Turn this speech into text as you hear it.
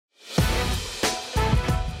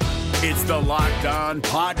It's the Locked On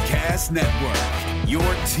Podcast Network, your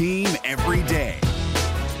team every day.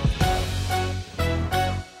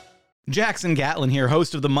 Jackson Gatlin here,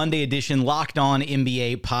 host of the Monday edition Locked On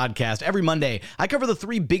NBA podcast. Every Monday, I cover the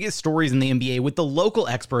three biggest stories in the NBA with the local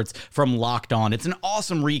experts from Locked On. It's an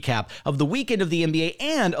awesome recap of the weekend of the NBA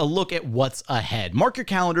and a look at what's ahead. Mark your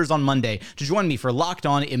calendars on Monday to join me for Locked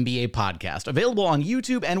On NBA podcast, available on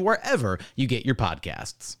YouTube and wherever you get your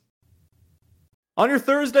podcasts. On your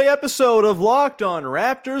Thursday episode of Locked On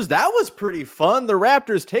Raptors, that was pretty fun. The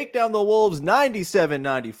Raptors take down the Wolves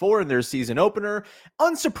 97-94 in their season opener.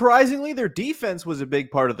 Unsurprisingly, their defense was a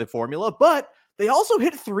big part of the formula, but they also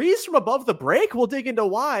hit threes from above the break. We'll dig into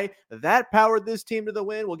why that powered this team to the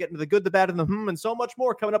win. We'll get into the good, the bad, and the and so much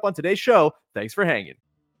more coming up on today's show. Thanks for hanging.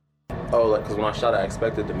 Because when I shot, I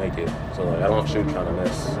expected to make it. So, I don't shoot trying to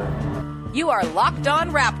miss. You are Locked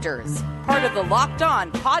On Raptors, part of the Locked On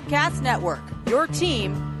Podcast Network, your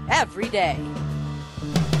team every day.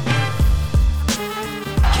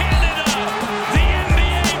 Canada, the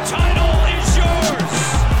NBA title is yours.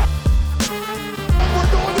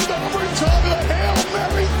 We're going to overtime and a Hail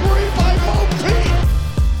Mary three by Mo Pete.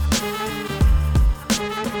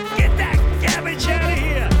 Get that garbage out of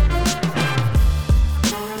here.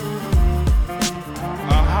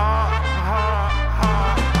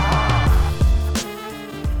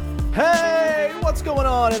 Hey, what's going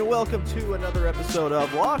on? And welcome to another episode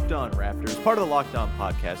of Locked On Raptors, part of the Locked On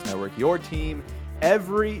Podcast Network, your team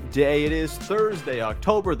every day. It is Thursday,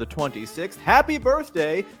 October the 26th. Happy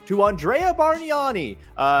birthday to Andrea Bargnani.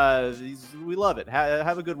 We love it.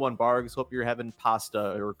 Have a good one, Bargs. Hope you're having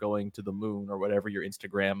pasta or going to the moon or whatever your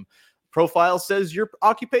Instagram profile says your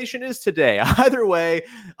occupation is today. Either way,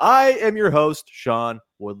 I am your host, Sean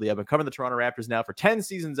Woodley. I've been covering the Toronto Raptors now for 10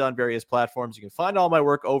 seasons on various platforms. You can find all my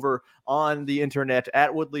work over on the internet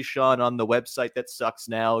at Woodley Sean on the website that sucks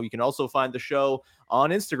now. You can also find the show on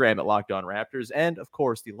Instagram at Locked On Raptors. And of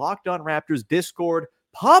course, the Locked On Raptors Discord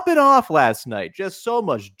popping off last night. Just so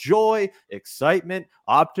much joy, excitement,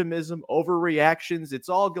 optimism, overreactions. It's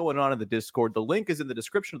all going on in the Discord. The link is in the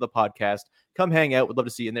description of the podcast. Come hang out. We'd love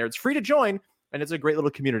to see you in there. It's free to join, and it's a great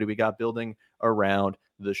little community we got building around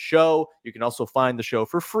the show. You can also find the show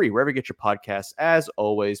for free wherever you get your podcasts. As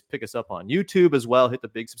always, pick us up on YouTube as well. Hit the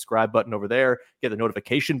big subscribe button over there. Get the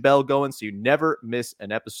notification bell going so you never miss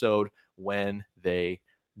an episode when they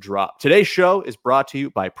drop. Today's show is brought to you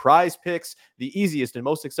by Prize Picks, the easiest and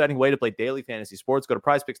most exciting way to play daily fantasy sports. Go to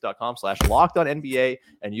prizepicks.com/lockedonnba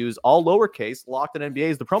and use all lowercase LockedOnNBA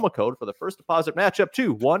is the promo code for the first deposit match up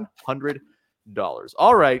to $100.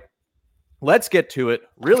 All right, let's get to it.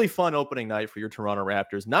 Really fun opening night for your Toronto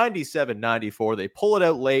Raptors. 97-94. They pull it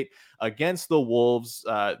out late against the Wolves,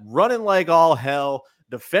 running like all hell,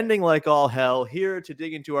 defending like all hell. Here to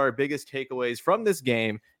dig into our biggest takeaways from this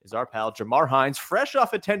game is our pal Jamar Hinds, fresh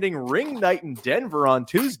off attending ring night in Denver on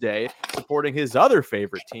Tuesday, supporting his other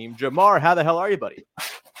favorite team. Jamar, how the hell are you, buddy?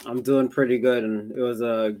 I'm doing pretty good, and it was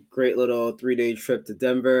a great little 3-day trip to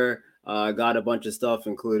Denver. Got a bunch of stuff,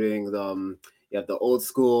 including the old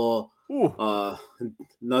school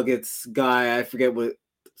Nuggets guy. I forget what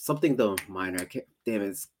something the minor. I can't. Damn it,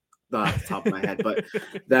 it's not off the top of my head, but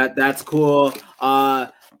that's cool.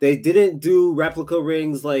 They didn't do replica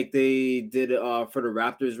rings like they did for the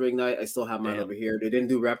Raptors ring night. I still have mine over here. They didn't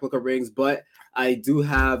do replica rings, but I do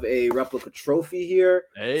have a replica trophy here.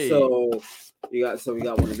 Hey. So we got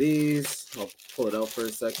one of these. I'll pull it out for a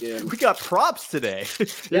second. We got props today.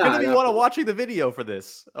 You're going to be watching the video for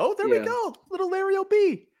this. Oh, there we go. Little Larry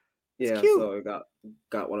O.B. It's cute. So I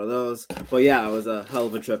got one of those. But yeah, it was a hell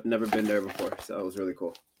of a trip. Never been there before, so it was really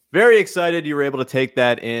cool. Very excited you were able to take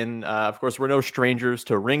that in. Of course, we're no strangers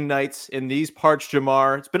to ring nights in these parts,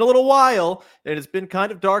 Jamar. It's been a little while, and it's been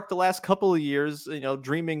kind of dark the last couple of years,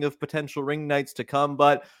 dreaming of potential ring nights to come.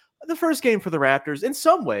 But the first game for the Raptors, in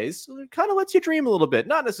some ways, kind of lets you dream a little bit.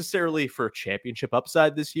 Not necessarily for championship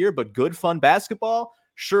upside this year, but good, fun basketball.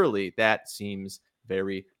 Surely that seems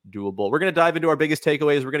very doable. We're going to dive into our biggest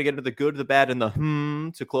takeaways. We're going to get into the good, the bad, and the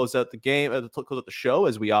to close out the game, to close out the show,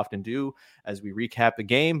 as we often do, as we recap the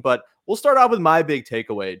game. But we'll start off with my big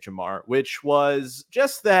takeaway, Jamar, which was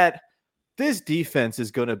just that this defense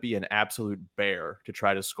is going to be an absolute bear to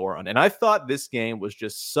try to score on. And I thought this game was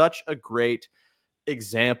just such a great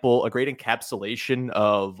example, a great encapsulation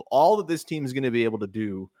of all that this team is going to be able to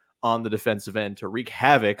do on the defensive end to wreak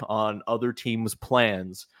havoc on other teams'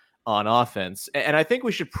 plans on offense. And I think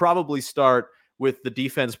we should probably start with the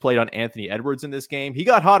defense played on Anthony Edwards in this game. He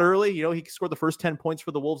got hot early. He scored the first 10 points for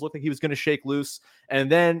the Wolves. Looked like he was going to shake loose.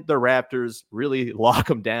 And then the Raptors really lock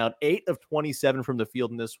him down. 8 of 27 from the field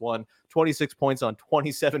in this one. 26 points on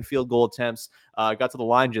 27 field goal attempts. Got to the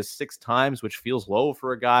line just 6 times, which feels low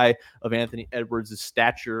for a guy of Anthony Edwards'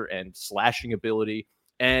 stature and slashing ability.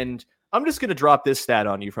 And I'm just going to drop this stat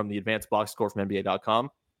on you from the advanced box score from NBA.com.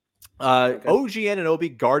 Okay. OG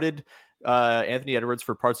Anunoby guarded Anthony Edwards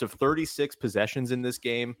for parts of 36 possessions in this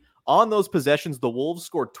game. On those possessions, the Wolves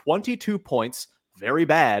scored 22 points. Very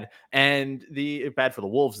bad. And bad for the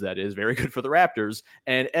Wolves, that is. Very good for the Raptors.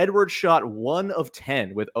 And Edwards shot 1 of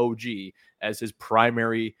 10 with OG as his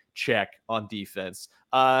primary check on defense.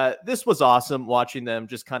 This was awesome, watching them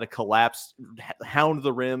just kind of collapse, hound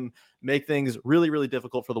the rim, make things really, really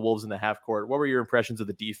difficult for the Wolves in the half court. What were your impressions of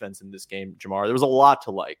the defense in this game, Jamar? There was a lot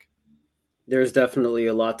to like. There's definitely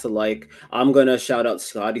a lot to like. I'm gonna shout out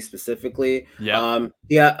Scotty specifically. Yeah.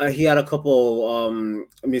 He had a couple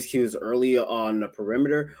miscues early on the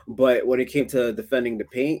perimeter, but when it came to defending the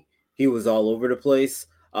paint, he was all over the place.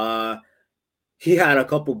 He had a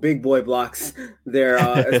couple big boy blocks there,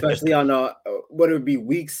 especially on whether it be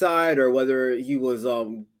weak side or whether he was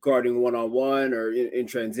guarding one-on-one or in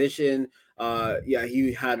transition.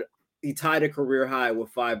 He tied a career high with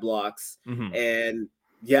 5 blocks. Mm-hmm. And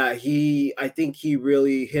yeah, I think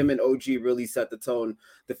him and OG really set the tone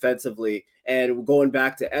defensively. And going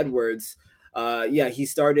back to Edwards, he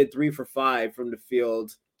started 3 for 5 from the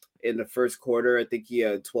field in the first quarter. I think he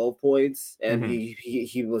had 12 points, and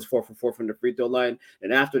he was 4 for 4 from the free throw line.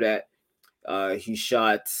 And after that, he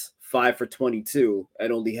shot 5 for 22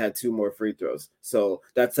 and only had 2 more free throws. So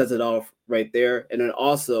that sets it off right there. And then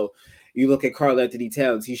also, you look at Karl Anthony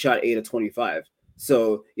Towns, he shot 8 of 25.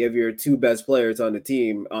 So you have your 2 best players on the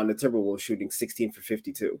team on the Timberwolves shooting 16 for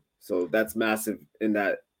 52. So that's massive in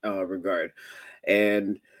that regard.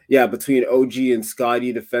 And yeah, between OG and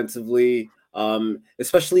Scotty defensively,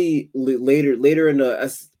 especially later in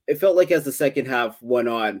it felt like as the second half went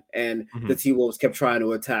on and the T-Wolves kept trying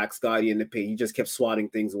to attack Scotty in the paint, he just kept swatting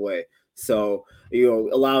things away. So,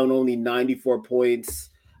 allowing only 94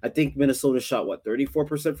 points. I think Minnesota shot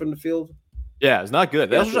 34% from the field. Yeah, it's not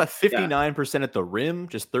good. They also shot 59% at the rim,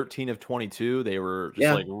 just 13 of 22. They were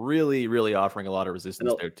just really, really offering a lot of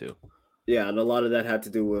resistance there too. Yeah, and a lot of that had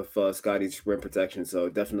to do with Scotty's rim protection. So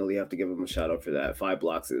definitely have to give him a shout out for that. 5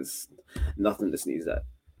 blocks is nothing to sneeze at.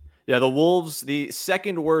 Yeah, the Wolves, the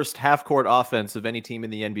second worst half-court offense of any team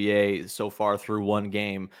in the NBA so far through one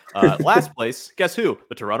game. Last place, guess who?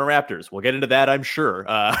 The Toronto Raptors. We'll get into that, I'm sure.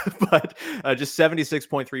 But just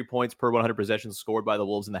 76.3 points per 100 possessions scored by the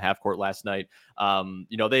Wolves in the half-court last night.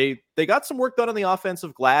 They got some work done on the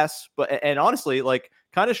offensive glass, and honestly,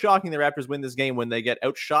 kind of shocking the Raptors win this game when they get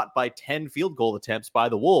outshot by 10 field goal attempts by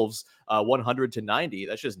the Wolves, 100-90.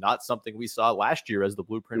 That's just not something we saw last year as the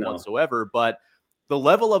blueprint whatsoever. But the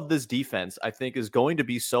level of this defense, I think, is going to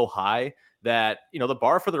be so high that, the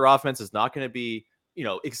bar for their offense is not going to be,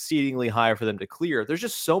 exceedingly high for them to clear. There's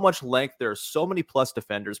just so much length. There are so many plus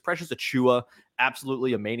defenders. Precious Achiuwa,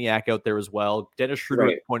 absolutely a maniac out there as well. Dennis Schroeder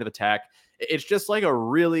at the point of attack. It's just like a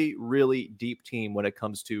really, really deep team when it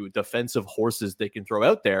comes to defensive horses they can throw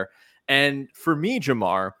out there. And for me,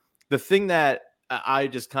 Jamar, the thing that I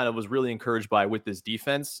just kind of was really encouraged by with this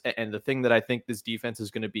defense, and the thing that I think this defense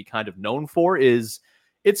is going to be kind of known for, is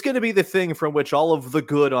it's going to be the thing from which all of the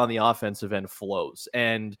good on the offensive end flows.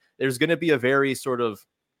 And there's going to be a very sort of,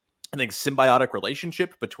 I think, symbiotic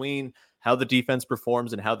relationship between how the defense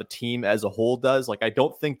performs and how the team as a whole does. I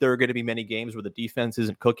don't think there are going to be many games where the defense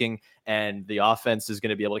isn't cooking and the offense is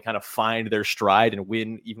going to be able to kind of find their stride and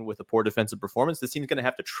win even with a poor defensive performance. This team's going to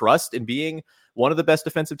have to trust in being one of the best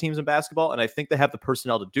defensive teams in basketball, and I think they have the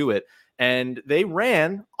personnel to do it. And they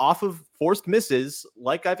ran off of forced misses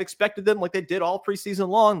like I've expected them, like they did all preseason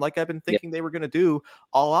long, like I've been thinking they were going to do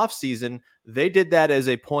all off season. They did that as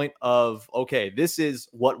a point of, okay, this is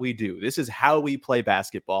what we do. This is how we play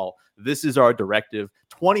basketball. This is our directive.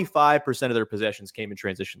 25% of their possessions came in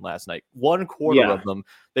transition last night. 1/4 of them.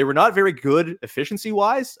 They were not very good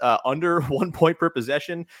efficiency-wise, under 1 point per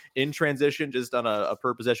possession in transition, just on a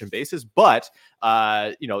per possession basis. But,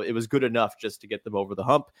 it was good enough just to get them over the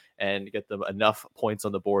hump and get them enough points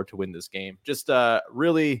on the board to win this game. Just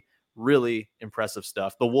really, really impressive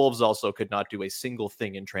stuff. The Wolves also could not do a single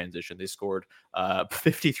thing in transition. They scored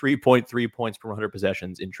 53.3 points per 100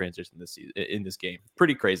 possessions in transition in this game.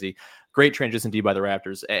 Pretty crazy. Great transition D by the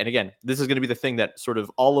Raptors. And again, this is going to be the thing that sort of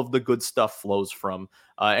all of the good stuff flows from.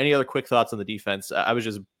 Any other quick thoughts on the defense? I was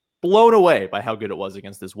just blown away by how good it was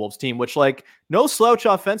against this Wolves team, which, like, no slouch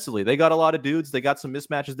offensively. They got a lot of dudes. They got some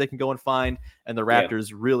mismatches they can go and find, and the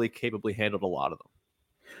Raptors really capably handled a lot of them.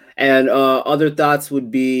 And other thoughts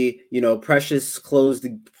would be, Precious closed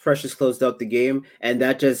out the game, and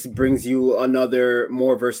that just brings you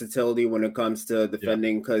more versatility when it comes to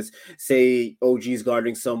defending. Because say OG's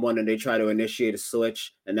guarding someone and they try to initiate a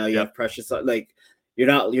switch, and now you have Precious, like you're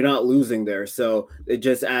not losing there. So it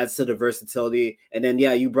just adds to the versatility. And then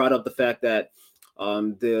you brought up the fact that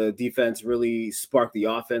the defense really sparked the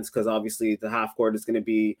offense, because obviously the half court is going to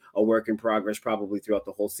be a work in progress probably throughout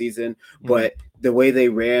the whole season. But the way they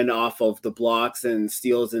ran off of the blocks and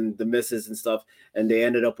steals and the misses and stuff, and they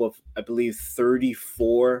ended up with, I believe,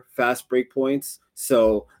 34 fast break points.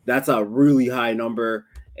 So that's a really high number.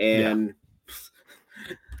 And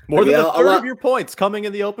more than a third of your points coming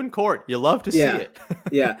in the open court. You love to see it.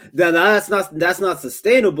 That's not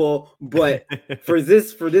sustainable, but for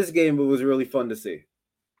this game, it was really fun to see.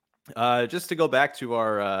 Just to go back to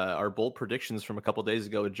our bold predictions from a couple days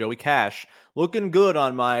ago with Joey Cash, looking good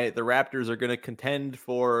on the Raptors are going to contend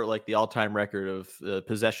for like the all-time record of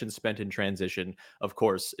possessions spent in transition. Of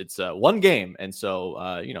course, it's one game, and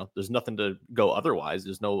so there's nothing to go otherwise.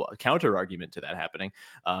 There's no counter argument to that happening.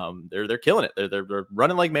 They're killing it. They're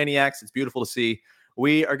running like maniacs. It's beautiful to see.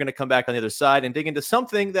 We are going to come back on the other side and dig into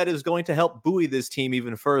something that is going to help buoy this team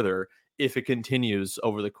even further if it continues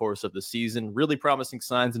over the course of the season. Really promising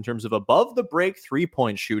signs in terms of above the break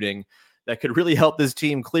 3-point shooting that could really help this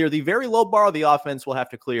team clear the very low bar the offense will have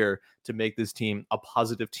to clear to make this team a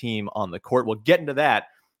positive team on the court. We'll get into that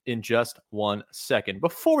in just 1 second.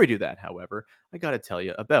 Before we do that, however, I got to tell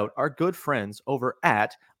you about our good friends over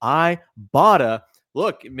at Ibotta.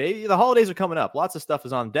 Look, maybe the holidays are coming up. Lots of stuff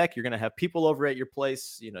is on deck. You're going to have people over at your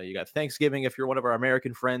place. You got Thanksgiving if you're one of our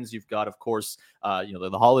American friends. You've got, of course, the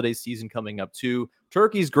holiday season coming up too.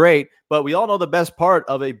 Turkey's great, but we all know the best part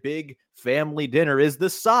of a big family dinner is the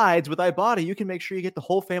sides. With Ibotta, you can make sure you get the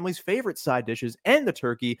whole family's favorite side dishes and the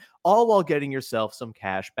turkey, all while getting yourself some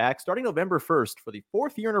cash back. Starting November 1st, for the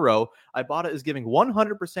 4th year in a row, Ibotta is giving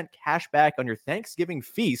 100% cash back on your Thanksgiving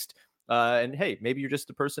feast. And hey, maybe you're just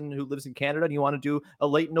a person who lives in Canada and you want to do a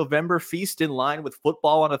late November feast in line with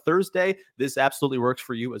football on a Thursday. This absolutely works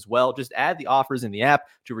for you as well. Just add the offers in the app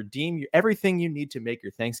to redeem everything you need to make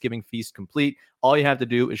your Thanksgiving feast complete. All you have to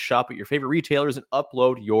do is shop at your favorite retailers and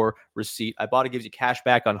upload your receipt. Ibotta gives you cash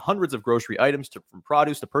back on hundreds of grocery items, from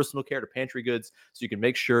produce to personal care to pantry goods, so you can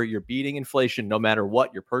make sure you're beating inflation no matter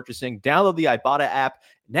what you're purchasing. Download the Ibotta app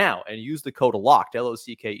now and use the code LOCKED,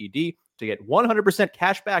 LOCKED, to get 100%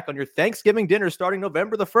 cash back on your Thanksgiving dinner starting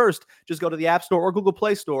November the 1st. Just go to the App Store or Google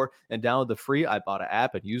Play Store and download the free Ibotta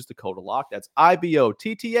app and use the code LOCKED. That's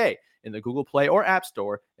IBOTTA in the Google Play or App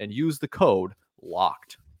Store, and use the code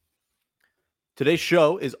LOCKED. Today's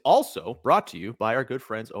show is also brought to you by our good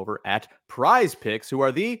friends over at Prize Picks, who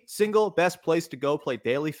are the single best place to go play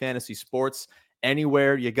daily fantasy sports.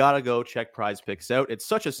 Anywhere, you got to go check Prize Picks out. It's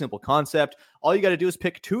such a simple concept. All you got to do is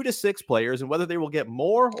pick 2 to 6 players and whether they will get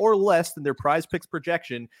more or less than their Prize Picks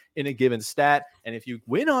projection in a given stat. And if you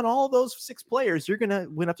win on all those 6 players, you're going to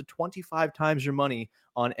win up to 25 times your money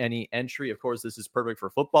on any entry. Of course, this is perfect for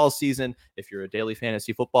football season. If you're a daily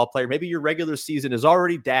fantasy football player, maybe your regular season is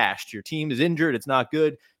already dashed. Your team is injured. It's not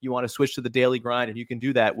good. You want to switch to the daily grind, and you can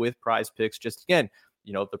do that with Prize Picks. Just again,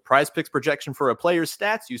 the Prize Picks projection for a player's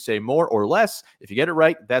stats, you say more or less. If you get it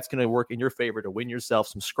right, that's going to work in your favor to win yourself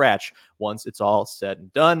some scratch once it's all said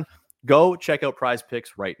and done. Go check out Prize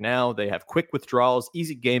Picks right now. They have quick withdrawals,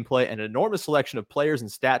 easy gameplay, and an enormous selection of players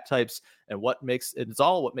and stat types. And it's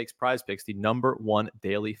all what makes Prize Picks the #1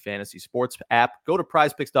 daily fantasy sports app. Go to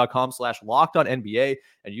prizepicks.com/LockedOnNBA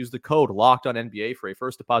and use the code LockedOnNBA for a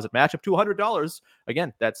first deposit match up to $100.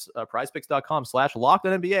 Again, that's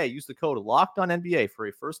prizepicks.com/LockedOnNBA. Use the code LockedOnNBA for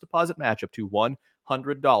a first deposit match up to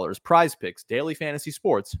 $100. Prize Picks, daily fantasy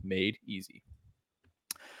sports made easy.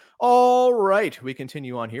 All right, we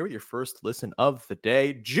continue on here with your first listen of the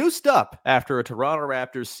day. Juiced up after a Toronto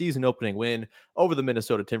Raptors season-opening win over the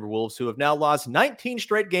Minnesota Timberwolves, who have now lost 19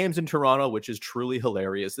 straight games in Toronto, which is truly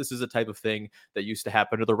hilarious. This is a type of thing that used to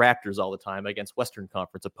happen to the Raptors all the time against Western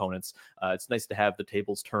Conference opponents. It's nice to have the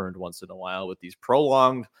tables turned once in a while with these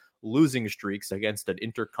prolonged losing streaks against an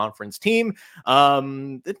interconference team.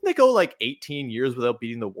 Didn't they go like 18 years without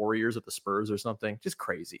beating the Warriors or the Spurs or something? Just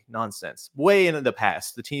crazy nonsense. Way in the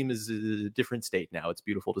past. The team is a different state now. It's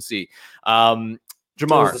beautiful to see.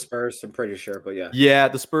 Jamar, the Spurs, I'm pretty sure, but yeah,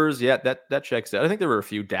 the Spurs, that checks out. I think there were a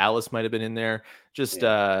few. Dallas might have been in there. Just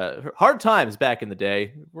hard times back in the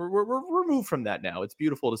day. We're removed from that now. It's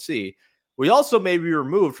beautiful to see. We also may be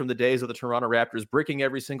removed from the days of the Toronto Raptors bricking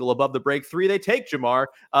every single above the break three they take, Jamar.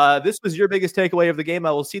 This was your biggest takeaway of the game.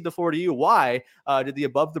 I will cede the floor to you. Why did the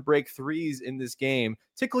above the break threes in this game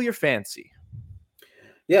tickle your fancy?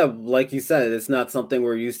 Yeah, like you said, it's not something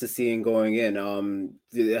we're used to seeing going in.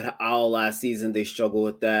 All last season they struggled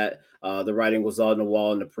with that. The writing was on the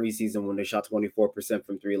wall in the preseason when they shot 24%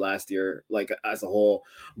 from three last year, like as a whole.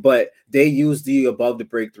 But they used the above the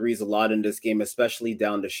break threes a lot in this game, especially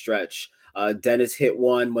down the stretch. Dennis hit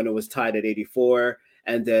one when it was tied at 84,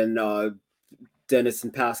 and then Dennis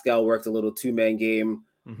and Pascal worked a little two-man game.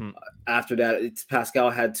 After that, Pascal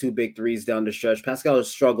had two big threes down the stretch. Pascal has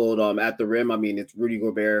struggled at the rim. I mean, it's Rudy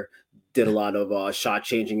Gobert did a lot of shot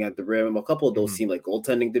changing at the rim. A couple of those seem like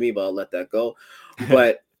goaltending to me, but I'll let that go.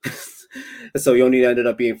 But so he only ended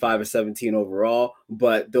up being 5 of 17 overall.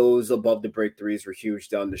 But those above the break threes were huge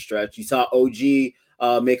down the stretch. You saw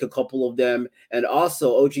OG make a couple of them, and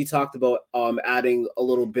also OG talked about adding a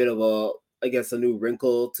little bit of a new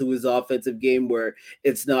wrinkle to his offensive game where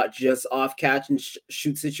it's not just off catch and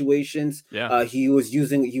shoot situations. Yeah. He was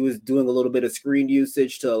doing a little bit of screen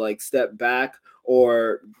usage to like step back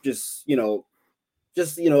or just a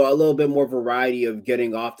little bit more variety of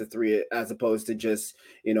getting off the three as opposed to just,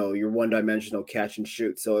 your one-dimensional catch and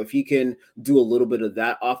shoot. So if he can do a little bit of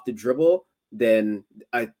that off the dribble, then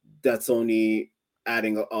that's only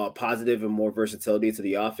adding a positive and more versatility to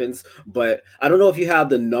the offense. But I don't know if you have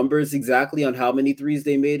the numbers exactly on how many threes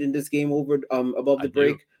they made in this game over above the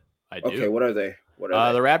break. I do. Okay, what are they? The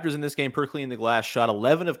Raptors in this game per clean the glass shot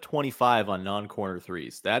 11 of 25 on non-corner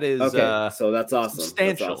threes. That is okay. So that's awesome.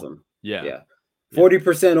 Substantial. That's awesome. Yeah.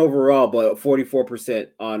 40% overall, but 44%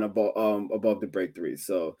 on above the break threes.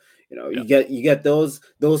 So you get those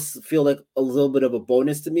feel like a little bit of a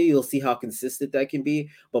bonus to me. You'll see how consistent that can be.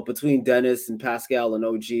 But between Dennis and Pascal and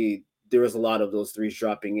OG, there was a lot of those threes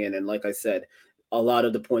dropping in, and like I said, a lot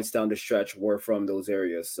of the points down the stretch were from those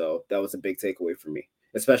areas. So that was a big takeaway for me,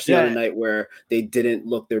 especially on a night where they didn't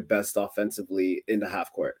look their best offensively in the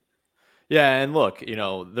half court. Yeah, and look,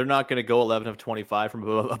 they're not going to go 11 of 25 from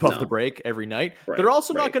above the break every night. Right, they're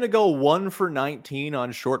also not going to go 1 for 19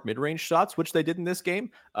 on short mid-range shots, which they did in this game.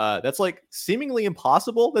 That's like seemingly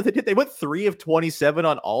impossible that they did. They went 3 of 27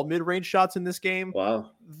 on all mid-range shots in this game.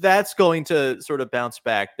 Wow. That's going to sort of bounce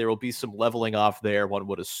back. There will be some leveling off there, one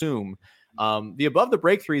would assume. The above the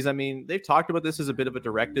break threes, I mean, they've talked about this as a bit of a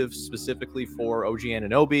directive specifically for OG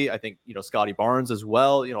Anunoby. I think, Scotty Barnes as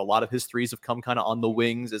well. A lot of his threes have come kind of on the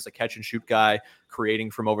wings as a catch and shoot guy,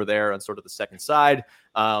 creating from over there on sort of the second side.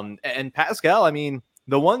 And Pascal, I mean,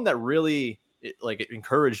 the one that really it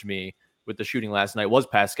encouraged me with the shooting last night was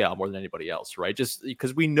Pascal more than anybody else, right? Just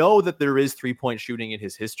because we know that there is 3-point shooting in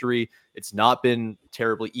his history. It's not been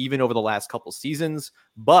terribly even over the last couple seasons,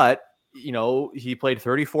 but he played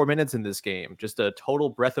 34 minutes in this game. Just a total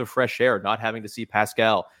breath of fresh air, not having to see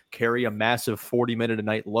Pascal carry a massive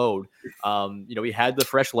 40-minute-a-night load. He had the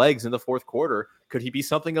fresh legs in the fourth quarter. Could he be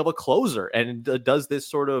something of a closer? And does this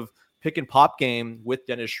sort of pick and pop game with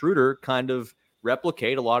Dennis Schroeder kind of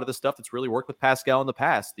replicate a lot of the stuff that's really worked with Pascal in the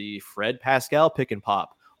past? The Fred Pascal pick and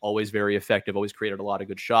pop, always very effective, always created a lot of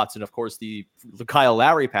good shots. And of course, the Kyle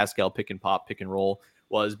Lowry Pascal pick and pop, pick and roll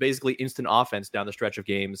was basically instant offense down the stretch of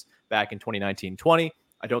games back in 2019-20.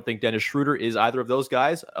 I don't think Dennis Schroeder is either of those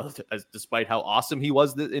guys, despite how awesome he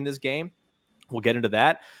was in this game. We'll get into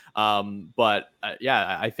that. But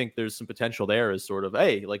I think there's some potential there as sort of,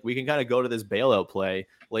 hey, like we can kind of go to this bailout play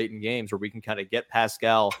late in games where we can kind of get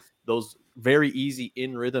Pascal those very easy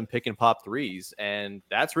in rhythm pick and pop threes. And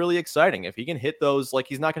that's really exciting. If he can hit those, like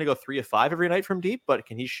he's not going to go 3 of 5 every night from deep, but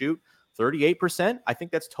can he shoot 38%? I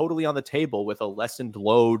think that's totally on the table with a lessened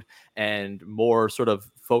load and more sort of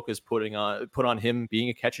focus put on him being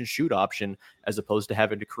a catch and shoot option as opposed to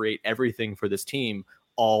having to create everything for this team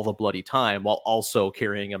all the bloody time while also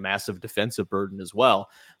carrying a massive defensive burden as well.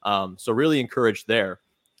 So really encouraged there.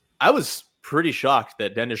 I was pretty shocked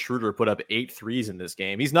that Dennis Schroeder put up 8 threes in this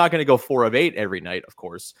game. He's not going to go 4 of 8 every night, of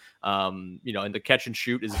course. And the catch and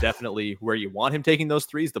shoot is definitely where you want him taking those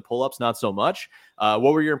threes. The pull-ups, not so much. What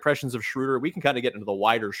were your impressions of Schroeder? We can kind of get into the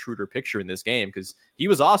wider Schroeder picture in this game because he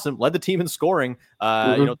was awesome, led the team in scoring.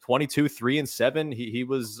 22, 3, and 7. He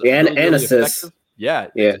was and really assists. effective. Yeah,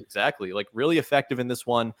 exactly. Like really effective in this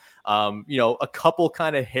one. A couple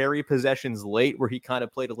kind of hairy possessions late where he kind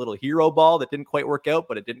of played a little hero ball that didn't quite work out,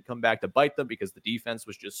 but it didn't come back to bite them because the defense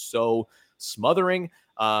was just so smothering.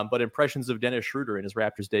 But impressions of Dennis Schroeder in his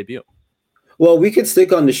Raptors debut. Well, we could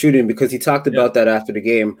stick on the shooting because he talked about that after the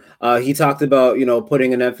game. He talked about,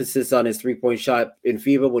 putting an emphasis on his 3-point shot in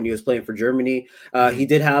FIBA when he was playing for Germany. He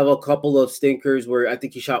did have a couple of stinkers where I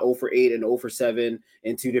think he shot 0 for 8 and 0 for 7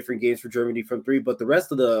 in 2 different games for Germany from 3. But the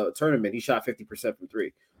rest of the tournament, he shot 50% from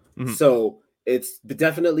 3. So it's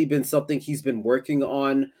definitely been something he's been working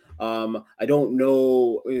on. I don't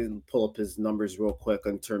know. Pull up his numbers real quick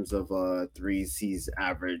in terms of threes he's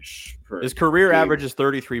average per His career game. average is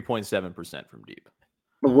 33.7% from deep.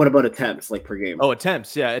 But what about attempts, like per game? Oh,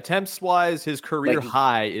 attempts. Yeah. Attempts wise, his career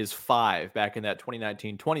high is 5 back in that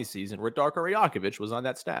 2019-20 season where Darko Rajakovic was on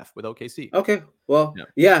that staff with OKC. Okay. Well,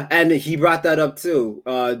 yeah. And he brought that up too,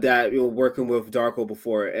 that working with Darko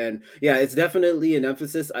before. And yeah, it's definitely an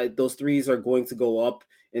emphasis. Those threes are going to go up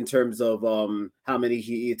in terms of how many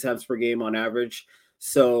he attempts per game on average.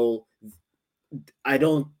 So I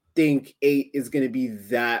don't think 8 is going to be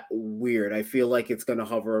that weird. I feel like it's going to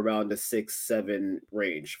hover around the 6-7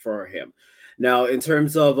 range for him. Now, in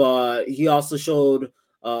terms of he also showed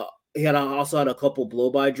he also had a couple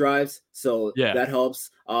blow-by drives, so that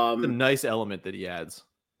helps. It's a nice element that he adds.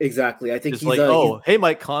 Exactly. I think he's like, hey,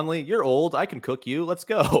 Mike Conley, you're old. I can cook you. Let's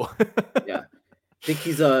go. Yeah. I think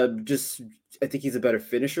he's I think he's a better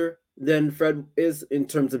finisher than Fred is in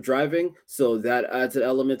terms of driving. So that adds an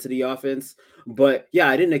element to the offense. But yeah,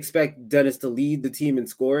 I didn't expect Dennis to lead the team in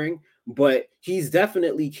scoring, but he's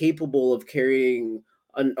definitely capable of carrying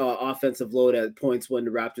an offensive load at points when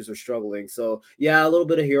the Raptors are struggling. So yeah, a little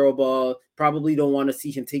bit of hero ball. Probably don't want to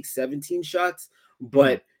see him take 17 shots,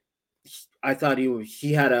 but I thought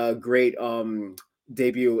he had a great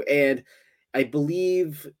debut. And I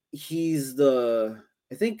believe he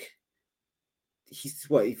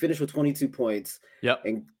finished with 22 points. Yep.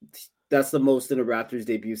 And that's the most in a Raptors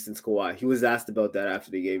debut since Kawhi. He was asked about that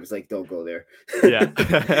after the game. He's like, don't go there. Yeah.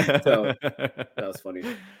 So that was funny.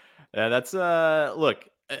 Yeah, that's look,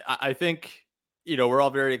 I think, we're all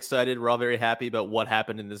very excited. We're all very happy about what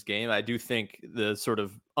happened in this game. I do think the sort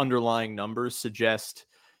of underlying numbers suggest,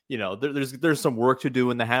 there's some work to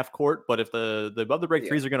do in the half court, but if the above the break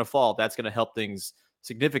threes are going to fall, that's going to help things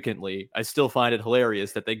significantly. I still find it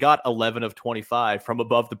hilarious that they got 11 of 25 from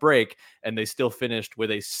above the break, and they still finished with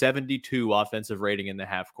a 72 offensive rating in the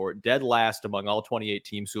half court, dead last among all 28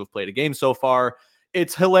 teams who have played a game so far.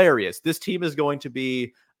 It's hilarious. This team is going to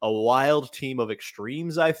be a wild team of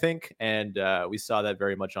extremes, I think, and we saw that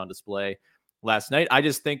very much on display last night. I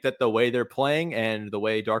just think that the way they're playing and the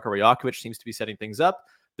way Darko Rajakovic seems to be setting things up,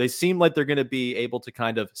 they seem like they're going to be able to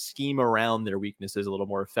kind of scheme around their weaknesses a little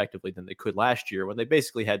more effectively than they could last year when they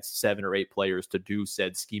basically had 7 or 8 players to do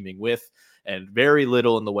said scheming with and very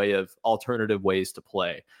little in the way of alternative ways to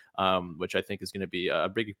play, which I think is going to be a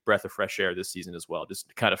big breath of fresh air this season as well.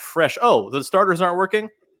 Just kind of fresh. Oh, the starters aren't working?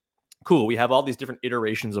 Cool. We have all these different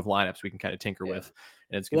iterations of lineups we can kind of tinker with,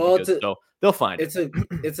 and it's going to be good. So they'll find it.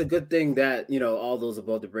 It's a good thing that, all those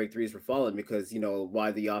above the break threes were falling because, why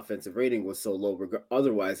the offensive rating was so low.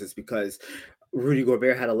 Otherwise, it's because Rudy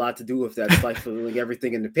Gobert had a lot to do with that, stifling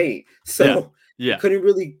everything in the paint. So couldn't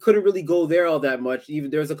really go there all that much. Even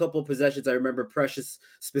there was a couple of possessions I remember Precious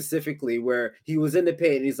specifically where he was in the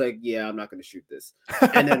paint and he's like, yeah, I'm not going to shoot this.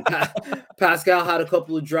 And then Pascal had a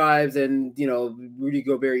couple of drives and, Rudy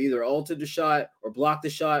Gobert either altered the shot or blocked the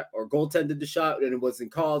shot or goaltended the shot and it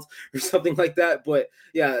wasn't called or something like that. But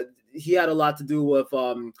yeah, he had a lot to do with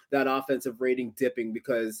that offensive rating dipping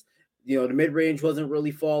because the mid-range wasn't really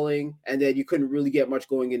falling, and then you couldn't really get much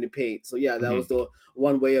going in the paint. So, yeah, that was the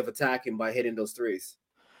one way of attacking by hitting those threes.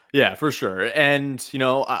 Yeah, for sure. And,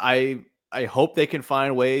 I hope they can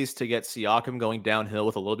find ways to get Siakam going downhill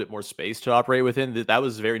with a little bit more space to operate within. That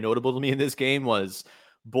was very notable to me in this game was,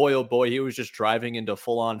 boy, oh boy, he was just driving into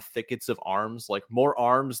full-on thickets of arms, like more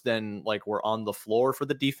arms than like were on the floor for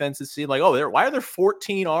the defense. It seemed like, why are there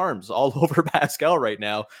 14 arms all over Pascal right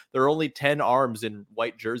now? There are only 10 arms in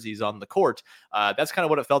white jerseys on the court. That's kind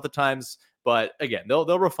of what it felt at times. But again,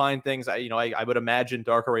 they'll refine things. I would imagine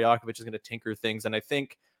Darko Rajakovic is going to tinker things, and I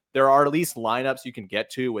think there are at least lineups you can get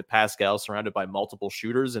to with Pascal surrounded by multiple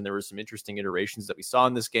shooters. And there were some interesting iterations that we saw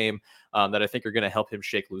in this game that I think are going to help him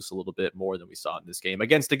shake loose a little bit more than we saw in this game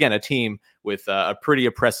against, again, a team with a pretty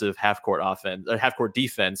oppressive half-court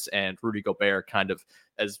defense and Rudy Gobert kind of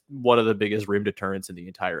as one of the biggest rim deterrents in the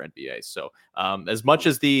entire NBA. So as much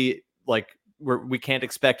as we can't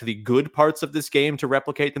expect the good parts of this game to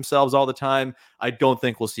replicate themselves all the time, I don't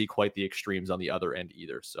think we'll see quite the extremes on the other end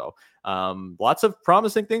either. So lots of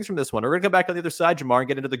promising things from this one. We're going to come back on the other side, Jamar, and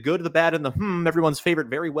get into the good, the bad, and the everyone's favorite,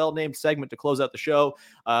 very well-named segment to close out the show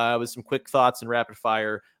with some quick thoughts and rapid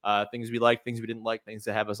fire, things we liked, things we didn't like, things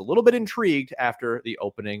that have us a little bit intrigued after the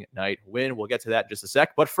opening night win. We'll get to that in just a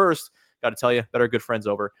sec. But first, got to tell you, better good friends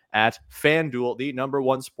over at FanDuel, the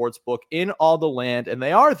 #1 sports book in all the land. And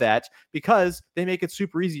they are that because they make it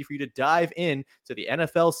super easy for you to dive in to the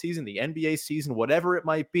NFL season, the NBA season, whatever it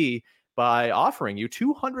might be, by offering you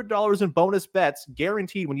 $200 in bonus bets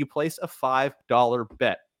guaranteed when you place a $5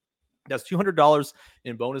 bet. That's $200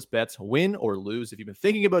 in bonus bets, win or lose. If you've been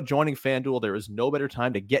thinking about joining FanDuel, there is no better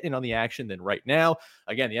time to get in on the action than right now.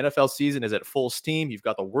 Again, the NFL season is at full steam. You've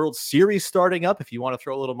got the World Series starting up. If you want to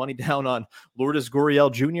throw a little money down on Lourdes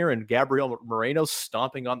Gurriel Jr. and Gabriel Moreno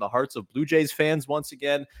stomping on the hearts of Blue Jays fans once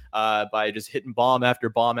again by just hitting bomb after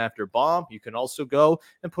bomb after bomb, you can also go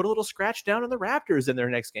and put a little scratch down on the Raptors in their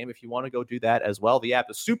next game if you want to go do that as well. The app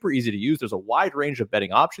is super easy to use. There's a wide range of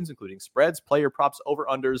betting options, including spreads, player props,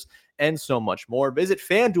 over-unders, and so much more. Visit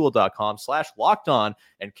FanDuel.com/lockedon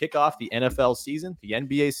and kick off the NFL season, the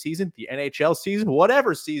NBA season, the NHL season,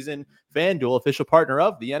 whatever season. FanDuel, official partner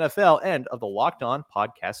of the NFL and of the Locked On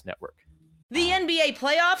Podcast Network. The NBA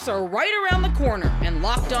playoffs are right around the corner, and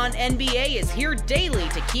Locked On NBA is here daily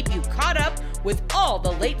to keep you caught up with all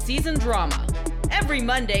the late season drama. Every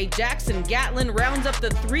Monday, Jackson Gatlin rounds up the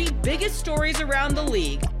 3 biggest stories around the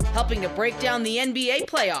league, helping to break down the NBA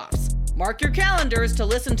playoffs. Mark your calendars to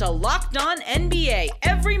listen to Locked On NBA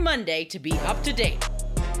every Monday to be up to date.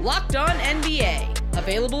 Locked On NBA,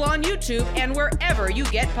 available on YouTube and wherever you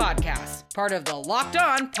get podcasts. Part of the Locked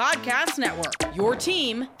On Podcast Network, your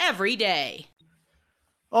team every day.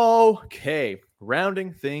 Okay,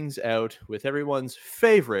 rounding things out with everyone's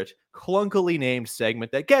favorite clunkily named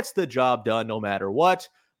segment that gets the job done no matter what.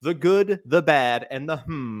 The good, the bad, and the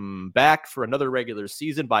back for another regular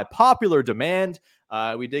season by popular demand.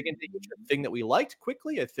 We dig into each thing that we liked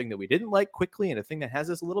quickly, a thing that we didn't like quickly, and a thing that has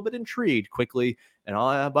us a little bit intrigued quickly.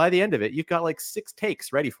 And by the end of it, you've got like 6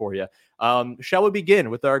 takes ready for you. Shall we begin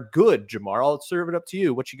with our good, Jamar? I'll serve it up to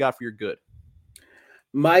you. What you got for your good?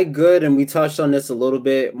 My good, and we touched on this a little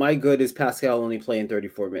bit, my good is Pascal only playing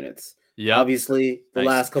 34 minutes. Yeah, obviously the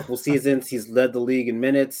last couple seasons he's led the league in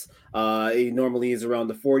minutes. He normally is around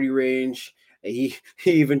the 40 range. He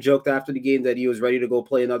even joked after the game that he was ready to go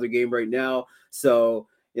play another game right now. So,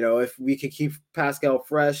 if we could keep Pascal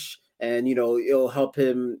fresh and, it'll help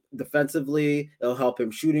him defensively, it'll help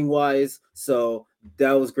him shooting wise. So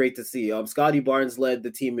that was great to see. Scotty Barnes led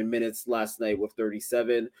the team in minutes last night with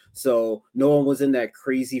 37. So no one was in that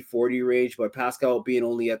crazy 40 range, but Pascal being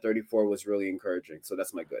only at 34 was really encouraging. So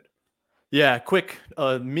that's my good. Yeah, quick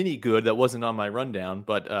mini good that wasn't on my rundown,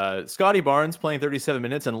 but Scotty Barnes playing 37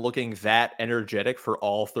 minutes and looking that energetic for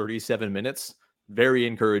all 37 minutes. Very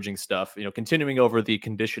encouraging stuff. Continuing over the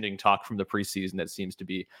conditioning talk from the preseason that seems to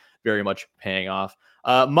be very much paying off.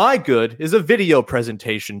 My good is a video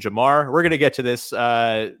presentation, Jamar. We're going to get to this.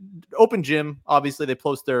 Open Gym, obviously, they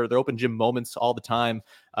post their Open Gym moments all the time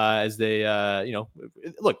as they,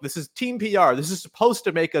 look, this is team PR. This is supposed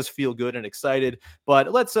to make us feel good and excited.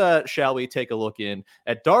 But let's, shall we, take a look in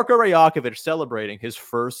at Darko Rajakovic celebrating his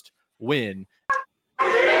first win.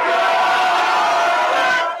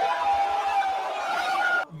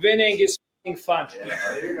 Winning is fun,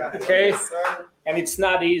 okay? And it's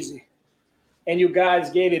not easy. And you guys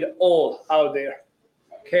gave it all out there,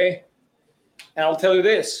 okay? And I'll tell you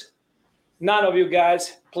this. None of you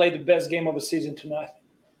guys played the best game of the season tonight,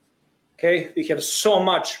 okay? We have so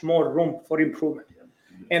much more room for improvement.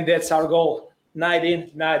 And that's our goal. Night in,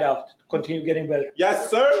 night out. Continue getting better. Yes,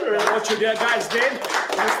 sir. And what you guys did,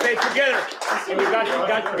 we stayed together. And we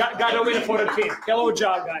got a win for the team. Hello,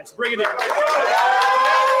 job, guys. Bring it in.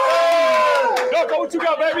 Go, what you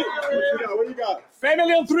got, baby? What you got?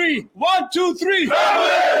 Family on 3. 1, 2, 3.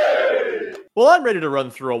 Family! Well, I'm ready to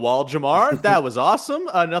run through a wall, Jamar. That was awesome.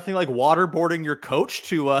 Nothing like waterboarding your coach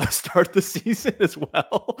to start the season as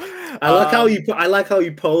well. I like how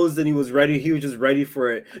he posed and he was ready. He was just ready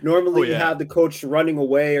for it. Normally, you have the coach running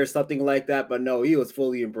away or something like that, but no, he was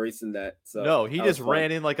fully embracing that. So no, he just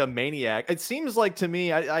ran in like a maniac. It seems like to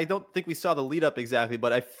me, I don't think we saw the lead up exactly,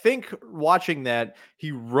 but I think watching that,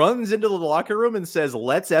 he runs into the locker room and says,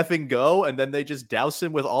 "Let's effing go," and then they just douse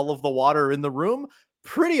him with all of the water in the room.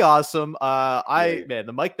 Pretty awesome. Man,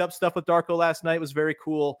 the mic'd up stuff with Darko last night was very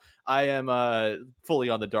cool. I am fully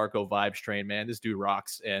on the Darko vibes train, man. This dude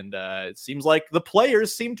rocks. And it seems like the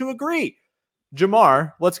players seem to agree.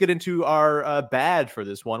 Jamar, let's get into our bad for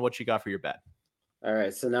this one. What you got for your bad? All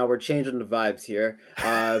right. So now we're changing the vibes here.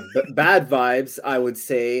 Bad vibes, I would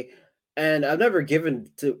say. And I've never given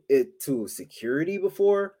it to security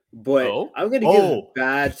before, but I'm going to give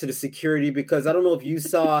bad to the security because I don't know if you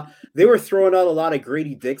saw, they were throwing out a lot of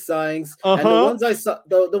Grady Dick signs. And the ones I saw,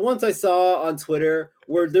 the ones I saw on Twitter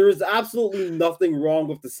where there was absolutely nothing wrong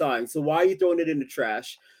with the sign. So why are you throwing it in the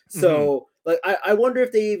trash? So like I wonder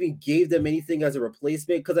if they even gave them anything as a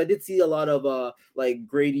replacement, because I did see a lot of like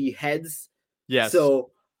Grady heads. Yes.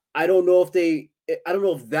 So I don't know if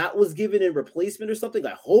that was given in replacement or something.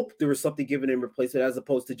 I hope there was something given in replacement as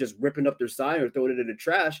opposed to just ripping up their sign or throwing it in the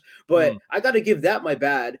trash. But I got to give that my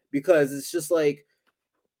bad, because it's just like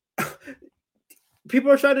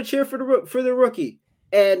people are trying to cheer for the rookie,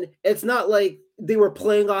 and it's not like they were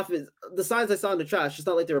playing off the signs I saw in the trash. It's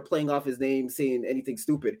not like they were playing off his name, saying anything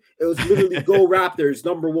stupid. It was literally "Go Raptors,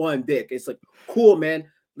 #1 Dick." It's like, cool, man.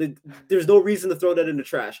 There's no reason to throw that in the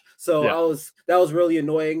trash. So that was really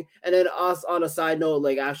annoying. And then us on a side note,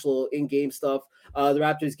 like actual in-game stuff, the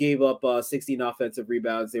Raptors gave up 16 offensive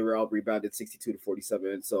rebounds. They were out rebounded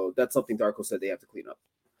 62-47. So that's something Darko said they have to clean up.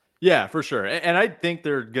 Yeah, for sure. And I think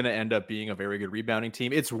they're going to end up being a very good rebounding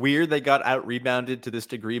team. It's weird they got out rebounded to this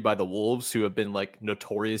degree by the Wolves, who have been like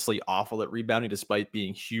notoriously awful at rebounding despite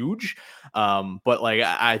being huge. But like,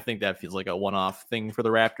 I think that feels like a one-off thing for the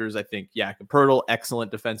Raptors. I think, Pirtle,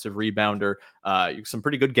 excellent defensive rebounder. Some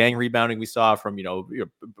pretty good gang rebounding we saw from,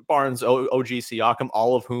 Barnes, OG, Siakam,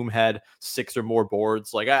 all of whom had 6 or more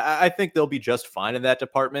boards. Like, I think they'll be just fine in that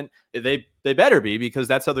department. They better be, because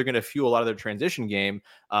that's how they're going to fuel a lot of their transition game.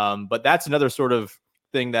 But that's another sort of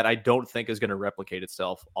thing that I don't think is going to replicate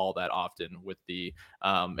itself all that often with the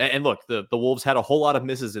and look, the Wolves had a whole lot of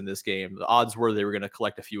misses in this game. The odds were they were going to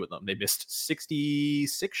collect a few of them. They missed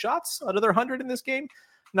 66 shots out of their 100 in this game.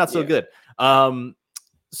 Not so good.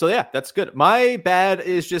 So yeah, that's good. My bad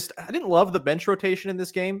is just I didn't love the bench rotation in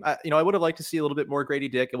this game. I would have liked to see a little bit more Grady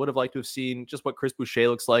Dick. I would have liked to have seen just what Chris Boucher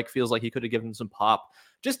looks like. Feels like he could have given him some pop.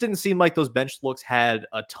 Just didn't seem like those bench looks had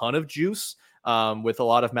a ton of juice. With a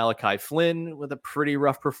lot of Malachi Flynn with a pretty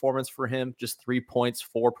rough performance for him, just 3 points,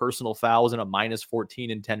 4 personal fouls, and a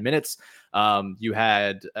 -14 in 10 minutes. You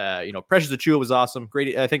had, Precious Achiuwa was awesome.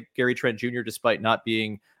 Great. I think Gary Trent Jr., despite not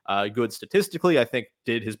being good statistically, I think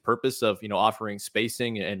did his purpose of, offering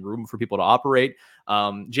spacing and room for people to operate.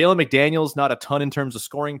 Jalen McDaniels, not a ton in terms of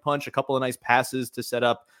scoring punch, a couple of nice passes to set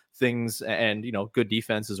up things and, good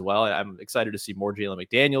defense as well. I'm excited to see more Jalen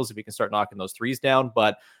McDaniels if he can start knocking those threes down.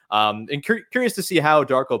 But and curious to see how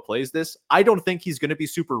Darko plays this. I don't think he's going to be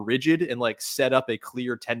super rigid and like set up a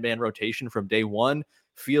clear 10-man rotation from day one.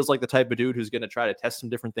 Feels like the type of dude who's going to try to test some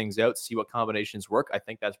different things out, see what combinations work. I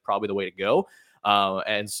think that's probably the way to go.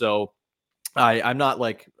 And so I'm not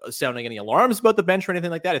like sounding any alarms about the bench or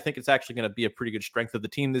anything like that. I think it's actually going to be a pretty good strength of the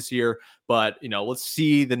team this year. But, let's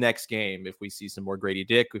see the next game. If we see some more Grady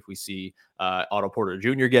Dick, if we see Otto Porter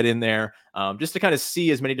Jr. get in there, just to kind of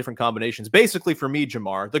see as many different combinations. Basically, for me,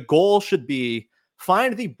 Jamar, the goal should be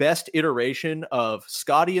find the best iteration of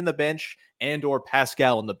Scotty in the bench and or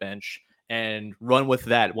Pascal in the bench, and run with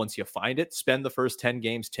that. Once you find it, spend the first 10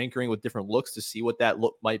 games tinkering with different looks to see what that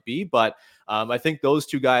look might be. But I think those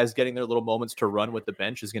two guys getting their little moments to run with the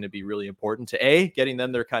bench is going to be really important to getting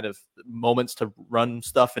them their kind of moments to run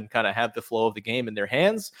stuff and kind of have the flow of the game in their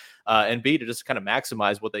hands, and B, to just kind of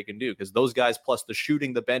maximize what they can do. Because those guys, plus the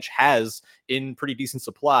shooting the bench has in pretty decent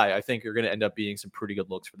supply, I think are going to end up being some pretty good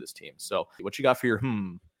looks for this team. So what you got for your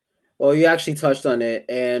Well, you actually touched on it,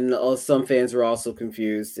 and some fans were also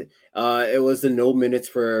confused. It was the no minutes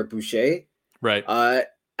for Boucher. Right.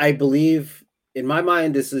 I believe, in my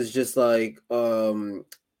mind, this is just like a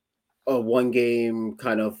one-game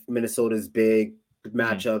kind of Minnesota's big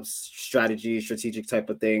matchups, strategic type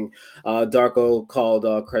of thing. Darko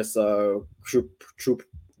called Chris Troop.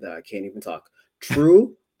 I can't even talk.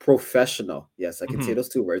 True professional. Yes, I can say those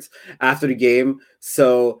 2 words after the game.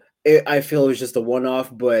 So I feel it was just a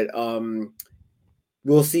one-off, but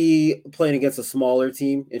we'll see playing against a smaller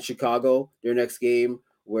team in Chicago, their next game,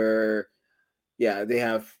 where, they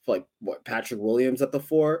have Patrick Williams at the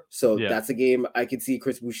 4. So that's a game I could see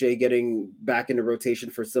Chris Boucher getting back in the rotation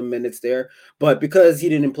for some minutes there. But because he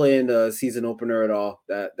didn't play in the season opener at all,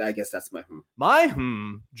 I guess that's my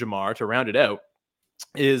Jamar, to round it out,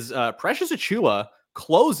 is Precious Achiuwa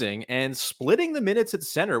closing and splitting the minutes at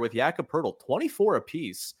center with Jakob Poeltl, 24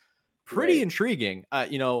 apiece. Pretty intriguing,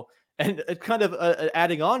 and kind of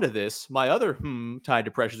adding on to this, my other tied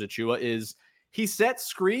to Precious Achiuwa is he set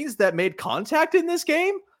screens that made contact in this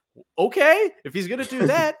game. Okay, if he's going to do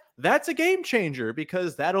that, that's a game changer,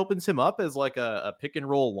 because that opens him up as like a pick and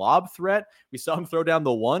roll lob threat. We saw him throw down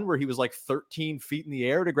the one where he was like 13 feet in the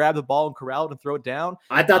air to grab the ball and corral it and throw it down.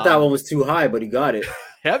 I thought that one was too high, but he got it.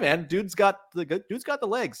 Yeah, man, dude's got the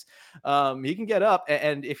legs. He can get up,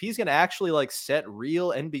 and if he's going to actually like set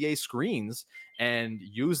real NBA screens and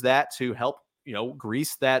use that to help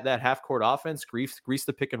grease that half court offense, grease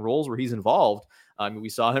the pick and rolls where he's involved. I mean, we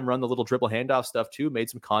saw him run the little dribble handoff stuff too, made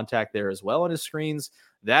some contact there as well on his screens.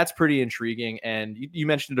 That's pretty intriguing. And you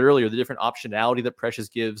mentioned it earlier, the different optionality that Precious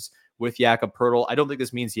gives with Jakob Poeltl. I don't think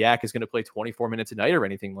this means Yak is going to play 24 minutes a night or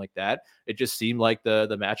anything like that. It just seemed like the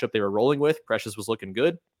matchup they were rolling with, Precious was looking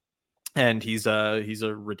good. And he's a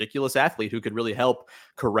ridiculous athlete who could really help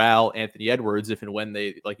corral Anthony Edwards if and when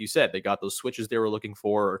they, like you said, they got those switches they were looking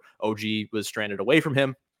for, or OG was stranded away from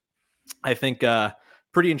him. I think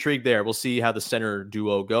pretty intrigued there. We'll see how the center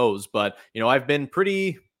duo goes. But, I've been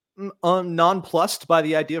pretty nonplussed by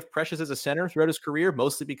the idea of Precious as a center throughout his career,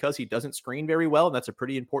 mostly because he doesn't screen very well. And that's a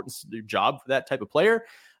pretty important job for that type of player.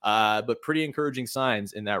 But pretty encouraging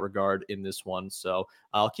signs in that regard in this one. So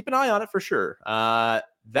I'll keep an eye on it for sure.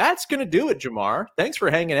 That's going to do it, Jamar. Thanks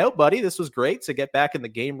for hanging out, buddy. This was great to get back in the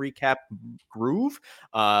game recap groove.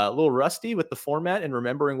 A little rusty with the format and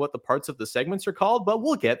remembering what the parts of the segments are called, but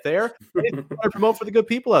we'll get there. I promote for the good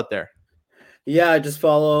people out there. Yeah, just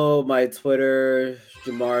follow my Twitter,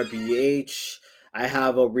 Jamar BH. I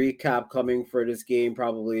have a recap coming for this game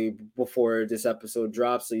probably before this episode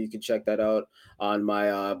drops, so you can check that out on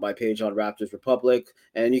my my page on Raptors Republic,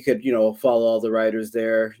 and you could follow all the writers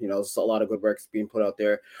there. It's a lot of good work being put out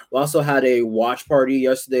there. We also had a watch party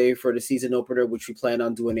yesterday for the season opener, which we plan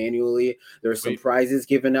on doing annually. There's some prizes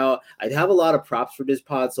given out. I have a lot of props for this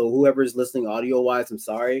pod, so whoever's listening audio wise, I'm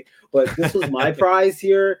sorry, but this was my prize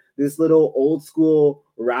here. This little old school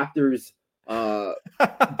Raptors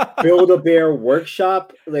Build-A-Bear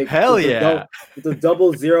workshop, like hell yeah, with the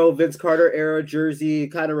 00 Vince Carter era jersey.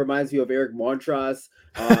 Kind of reminds me of Eric Montross.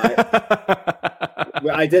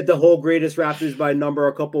 I did the whole greatest Raptors by number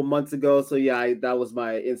a couple months ago, so yeah, that was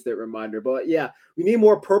my instant reminder. But yeah, we need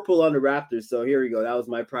more purple on the Raptors, so here we go. That was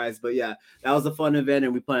my prize. But yeah, that was a fun event,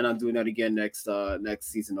 and we plan on doing that again next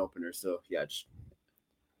season opener. So yeah.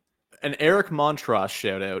 An Eric Montross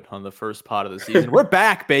shout out on the first pod of the season. We're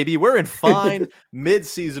back, baby. We're in fine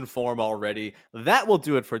mid-season form already. That will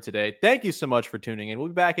do it for today. Thank you so much for tuning in. We'll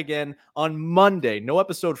be back again on Monday. No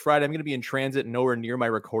episode Friday. I'm going to be in transit, nowhere near my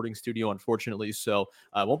recording studio, unfortunately. So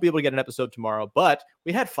I won't be able to get an episode tomorrow, but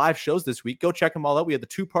we had 5 shows this week. Go check them all out. We had the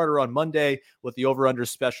 2-parter on Monday with the over-under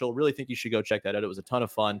special. Really think you should go check that out. It was a ton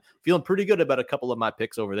of fun. Feeling pretty good about a couple of my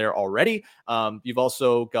picks over there already. You've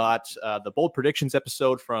also got the bold predictions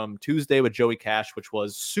episode from Tuesday with Joey Cash, which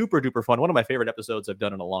was super duper fun. One of my favorite episodes I've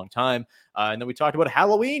done in a long time. And then we talked about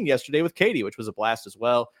Halloween yesterday with Katie, which was a blast as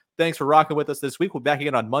well. Thanks for rocking with us this week. We'll be back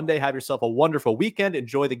again on Monday. Have yourself a wonderful weekend.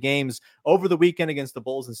 Enjoy the games over the weekend against the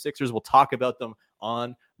Bulls and Sixers. We'll talk about them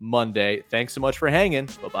on Monday. Thanks so much for hanging.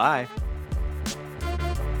 Bye-bye.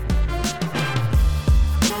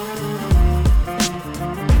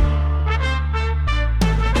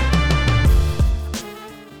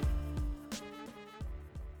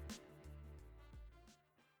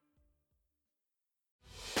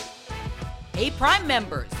 Hey, Prime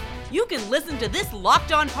members, you can listen to this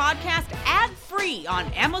Locked On podcast ad-free on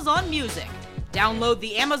Amazon Music. Download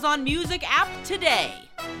the Amazon Music app today.